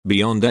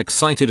beyond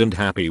excited and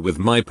happy with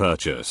my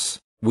purchase.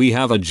 We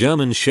have a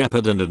German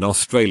Shepherd and an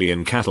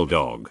Australian cattle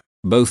dog,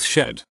 both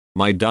shed.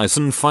 My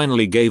Dyson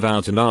finally gave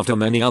out, and after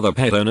many other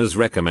pet owners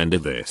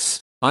recommended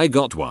this, I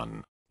got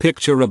one.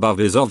 Picture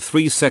above is of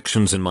 3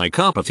 sections in my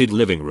carpeted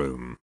living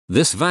room.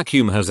 This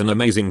vacuum has an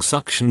amazing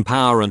suction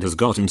power and has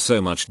gotten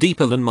so much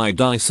deeper than my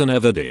Dyson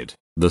ever did.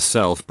 The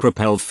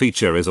self-propelled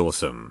feature is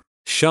awesome.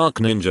 Shark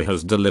Ninja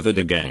has delivered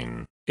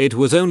again. It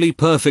was only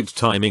perfect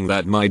timing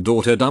that my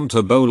daughter dumped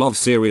a bowl of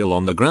cereal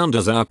on the ground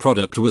as our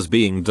product was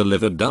being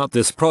delivered.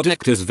 This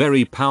product is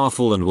very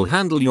powerful and will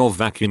handle your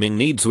vacuuming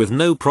needs with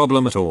no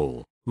problem at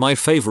all. My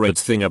favorite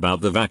thing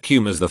about the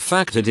vacuum is the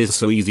fact it is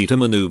so easy to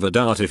maneuver.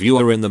 If you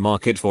are in the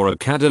market for a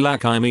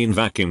Cadillac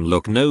vacuum,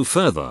 look no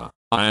further.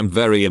 I am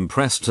very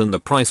impressed, and the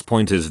price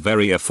point is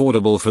very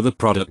affordable for the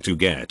product you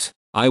get.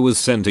 I was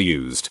sent a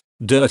used,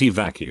 dirty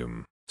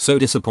vacuum. So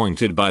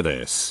disappointed by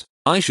this.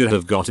 I should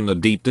have gotten a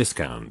deep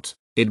discount.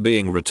 It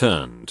being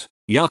returned.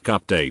 Yuck.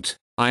 Update.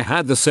 I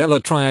had the seller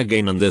try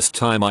again, and this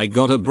time I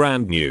got a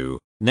brand new,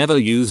 never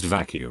used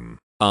vacuum.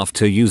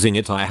 After using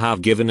it, I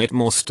have given it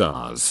more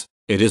stars.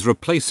 It is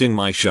replacing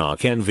my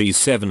Shark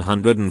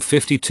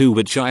NV752,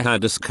 which I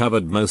had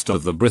discovered most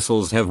of the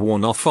bristles have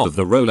worn off of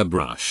the roller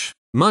brush.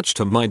 Much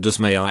to my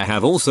dismay, I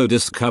have also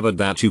discovered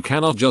that you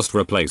cannot just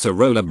replace a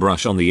roller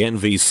brush on the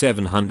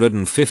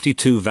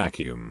NV752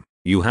 vacuum.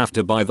 You have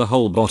to buy the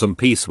whole bottom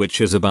piece, which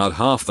is about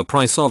half the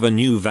price of a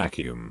new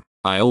vacuum.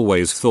 I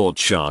always thought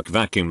Shark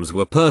vacuums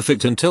were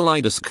perfect until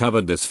I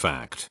discovered this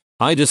fact.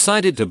 I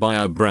decided to buy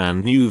a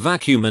brand new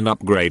vacuum and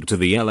upgrade to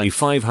the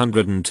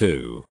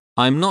LA502.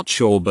 I'm not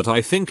sure, but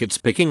I think it's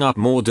picking up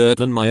more dirt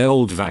than my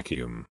old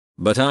vacuum.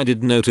 But I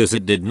did notice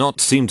it did not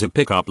seem to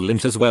pick up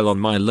lint as well on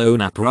my low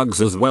nap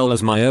rugs as well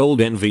as my old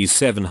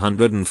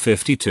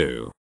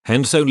NV752.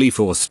 Hence only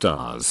 4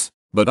 stars.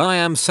 But I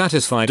am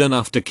satisfied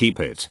enough to keep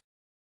it.